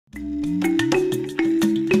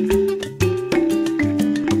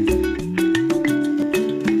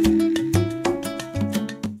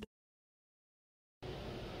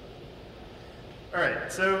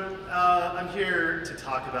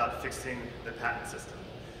fixing the patent system.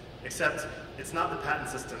 Except it's not the patent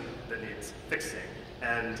system that needs fixing,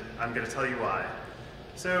 and I'm going to tell you why.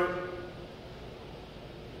 So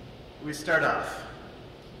we start off.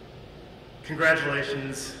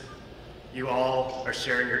 Congratulations, you all are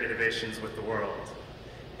sharing your innovations with the world.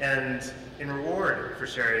 And in reward for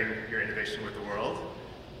sharing your innovation with the world,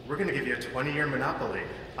 we're going to give you a 20-year monopoly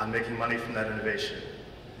on making money from that innovation.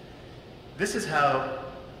 This is how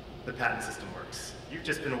the patent system works. You've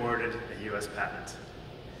just been awarded a US patent.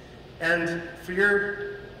 And for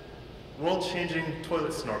your world-changing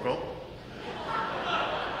toilet snorkel,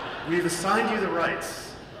 we've assigned you the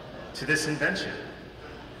rights to this invention.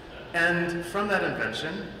 And from that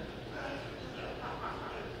invention,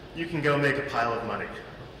 you can go make a pile of money.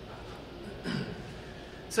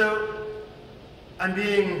 So I'm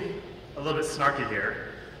being a little bit snarky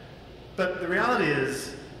here, but the reality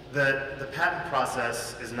is that the patent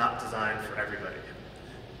process is not designed for everybody.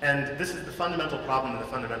 And this is the fundamental problem and the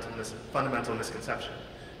fundamental misconception.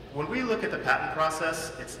 When we look at the patent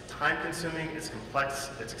process, it's time-consuming, it's complex,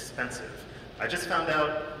 it's expensive. I just found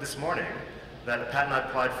out this morning that a patent I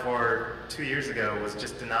applied for 2 years ago was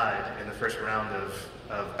just denied in the first round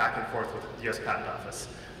of back and forth with the US Patent Office.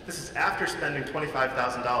 This is after spending $25,000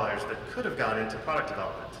 that could have gone into product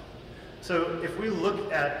development. So if we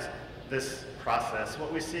look at this process,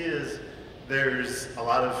 what we see is there's a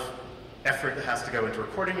lot of effort that has to go into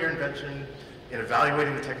recording your invention, in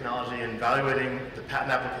evaluating the technology, and evaluating the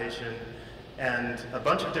patent application, and a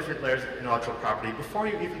bunch of different layers of intellectual property before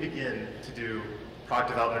you even begin to do product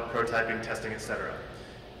development, prototyping, testing, etc.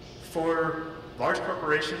 For large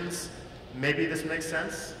corporations, maybe this makes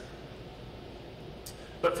sense.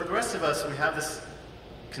 But for the rest of us, we have this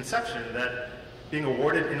conception that being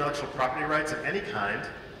awarded intellectual property rights of any kind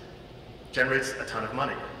generates a ton of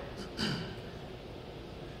money.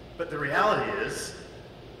 But the reality is,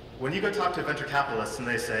 when you go talk to venture capitalists and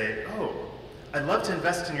they say, oh, I'd love to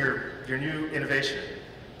invest in your new innovation,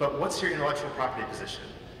 but what's your intellectual property position?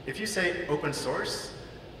 If you say open source,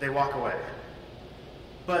 they walk away.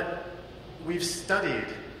 But we've studied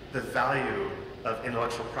the value of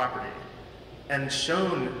intellectual property and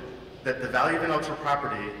shown that the value of intellectual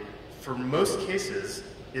property, for most cases,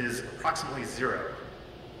 is approximately 0.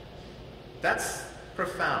 That's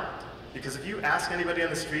profound, because if you ask anybody on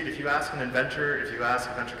the street, if you ask an inventor, if you ask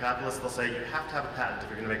a venture capitalist, they'll say you have to have a patent if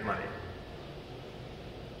you're going to make money.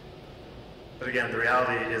 But again, the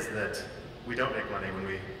reality is that we don't make money when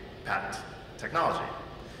we patent technology.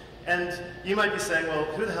 And you might be saying, well,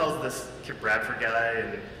 who the hell is this Kipp Bradford guy,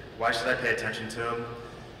 and why should I pay attention to him?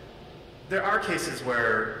 There are cases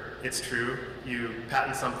where it's true, you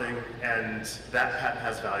patent something and that patent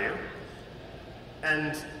has value.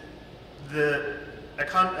 And the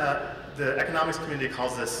economics community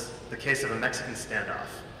calls this the case of a Mexican standoff,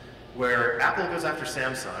 where Apple goes after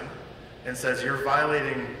Samsung and says, you're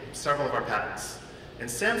violating several of our patents. And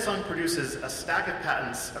Samsung produces a stack of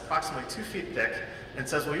patents approximately 2 feet thick and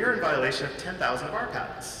says, well, you're in violation of 10,000 of our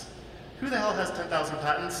patents. Who the hell has 10,000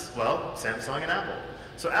 patents? Well, Samsung and Apple.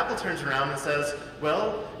 So Apple turns around and says,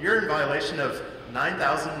 well, you're in violation of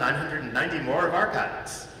 9,990 more of our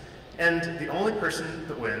patents. And the only person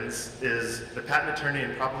that wins is the patent attorney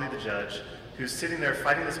and probably the judge, who's sitting there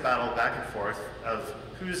fighting this battle back and forth of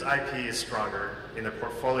whose IP is stronger in the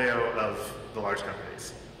portfolio of the large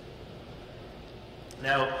companies.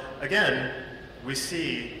 Now, again, we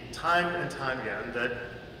see time and time again that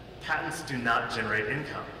patents do not generate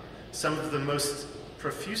income. Some of the most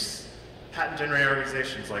profuse patent-generating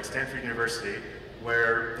organizations, like Stanford University,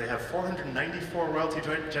 where they have 494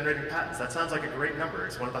 royalty-generating patents. That sounds like a great number.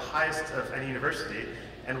 It's one of the highest of any university,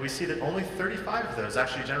 and we see that only 35 of those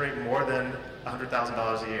actually generate more than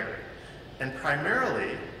 $100,000 a year. And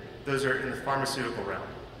primarily, those are in the pharmaceutical realm.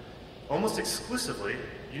 Almost exclusively,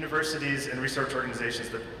 universities and research organizations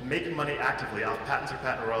that make money actively off patents or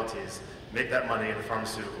patent royalties make that money in the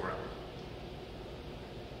pharmaceutical realm.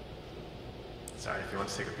 Sorry, if you want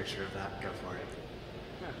to take a picture of that, go for it.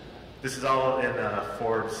 This is all in a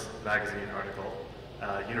Forbes magazine article,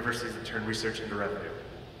 Universities that Turn Research into Revenue.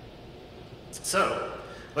 So,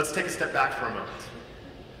 let's take a step back for a moment.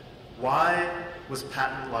 Why was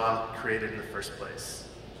patent law created in the first place?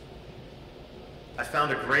 I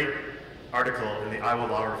found a great article in the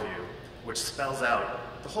Iowa Law Review which spells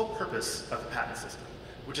out the whole purpose of the patent system,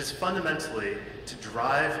 which is fundamentally to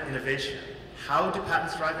drive innovation. How do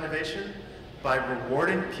patents drive innovation? By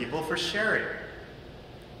rewarding people for sharing.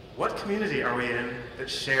 What community are we in that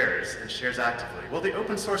shares and shares actively? Well, the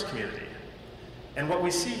open source community. And what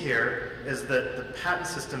we see here is that the patent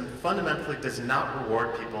system fundamentally does not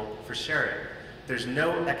reward people for sharing. There's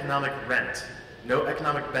no economic rent no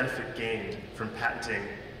economic benefit gained from patenting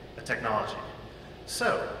a technology.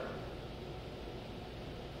 So,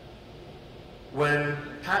 when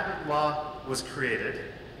patent law was created,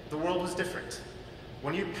 the world was different.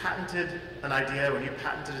 When you patented an idea, when you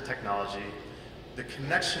patented a technology, the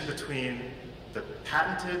connection between the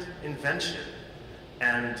patented invention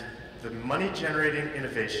and the money-generating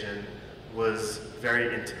innovation was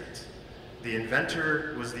very intimate. The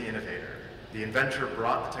inventor was the innovator. The inventor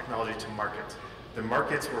brought the technology to market. The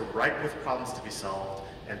markets were ripe with problems to be solved,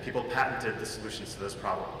 and people patented the solutions to those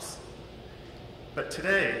problems. But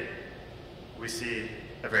today, we see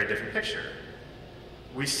a very different picture.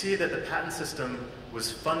 We see that the patent system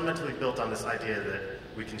was fundamentally built on this idea that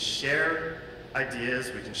we can share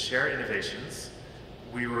ideas, we can share innovations.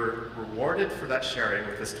 We were rewarded for that sharing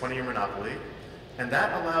with this 20-year monopoly, and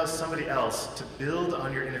that allows somebody else to build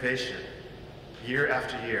on your innovation year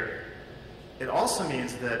after year. It also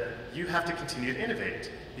means that you have to continue to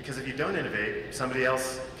innovate, because if you don't innovate, somebody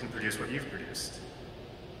else can produce what you've produced.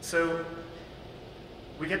 So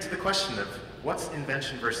we get to the question of what's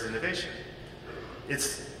invention versus innovation?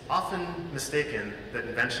 It's often mistaken that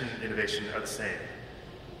invention and innovation are the same.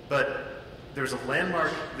 But there's a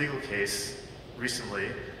landmark legal case recently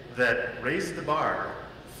that raised the bar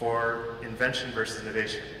for invention versus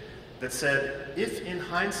innovation, that said if in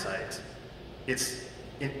hindsight it's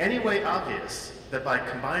in any way obvious that by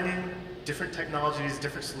combining different technologies,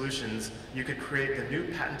 different solutions, you could create the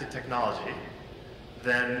new patented technology,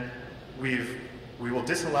 then we will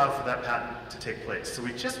disallow for that patent to take place. So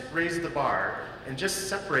we just raised the bar and just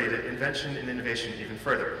separated invention and innovation even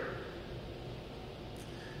further.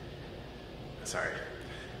 Sorry.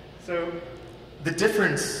 So the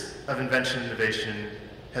difference of invention and innovation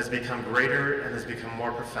has become greater and has become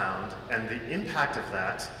more profound, and the impact of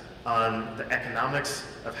that on the economics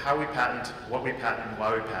of how we patent, what we patent, and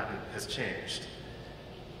why we patent has changed.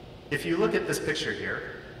 If you look at this picture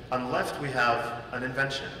here, on the left we have an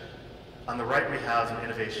invention. On the right we have an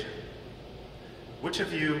innovation. Which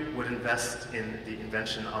of you would invest in the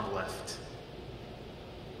invention on the left?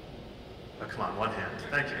 Oh, come on, one hand.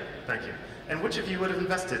 Thank you, thank you. And which of you would have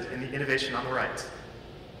invested in the innovation on the right?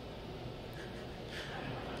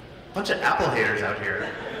 Bunch of Apple haters out here.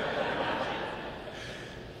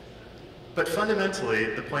 But fundamentally,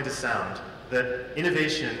 the point is sound, that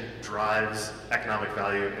innovation drives economic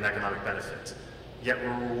value and economic benefit, yet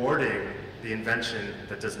we're rewarding the invention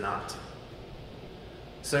that does not.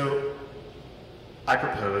 So I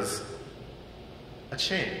propose a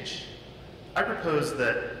change. I propose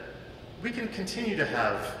that we can continue to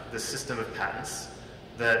have this system of patents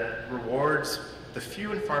that rewards the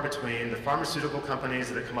few and far between, the pharmaceutical companies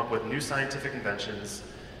that come up with new scientific inventions,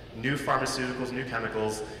 new pharmaceuticals, new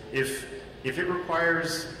chemicals. If it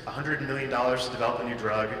requires $100 million to develop a new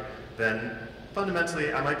drug, then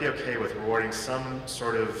fundamentally I might be okay with rewarding some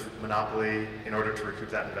sort of monopoly in order to recoup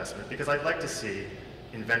that investment, because I'd like to see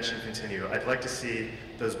invention continue. I'd like to see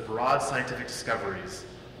those broad scientific discoveries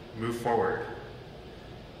move forward.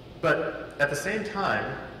 But at the same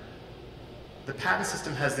time, the patent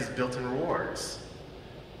system has these built-in rewards.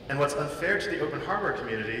 And what's unfair to the open hardware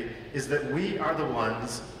community is that we are the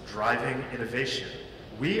ones driving innovation.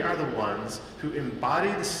 We are the ones who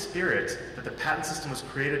embody the spirit that the patent system was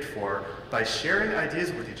created for by sharing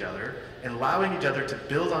ideas with each other and allowing each other to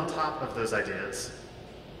build on top of those ideas.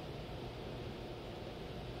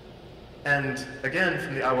 And again,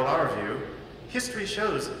 from the IWLR view, history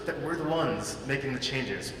shows that we're the ones making the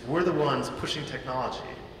changes. We're the ones pushing technology.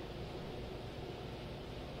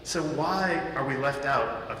 So why are we left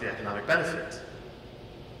out of the economic benefit?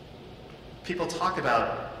 People talk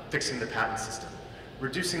about fixing the patent system,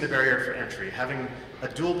 reducing the barrier for entry, having a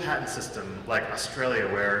dual patent system like Australia,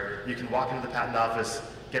 where you can walk into the patent office,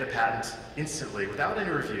 get a patent instantly without any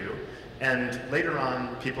review, and later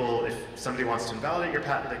on, people, if somebody wants to invalidate your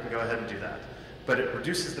patent, they can go ahead and do that. But it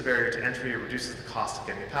reduces the barrier to entry, it reduces the cost of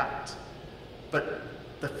getting a patent. But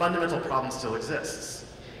the fundamental problem still exists.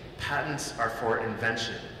 Patents are for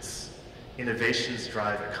inventions. Innovations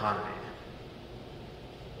drive economy.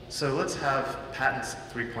 So let's have Patents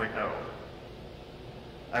 3.0.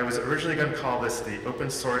 I was originally going to call this the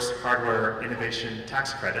Open Source Hardware Innovation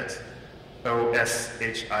Tax Credit,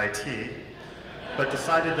 OSHIT, but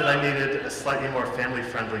decided that I needed a slightly more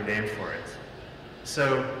family-friendly name for it.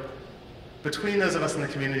 So between those of us in the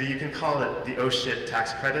community, you can call it the OSHIT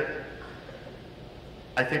tax credit.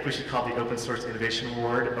 I think we should call the Open Source Innovation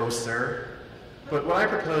Award OSIR. But what I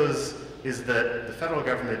propose is that the federal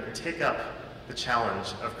government take up the challenge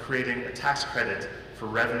of creating a tax credit for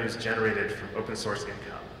revenues generated from open source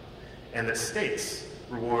income, and that states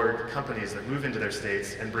reward companies that move into their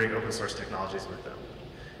states and bring open source technologies with them.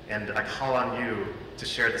 And I call on you to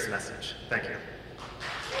share this message. Thank you.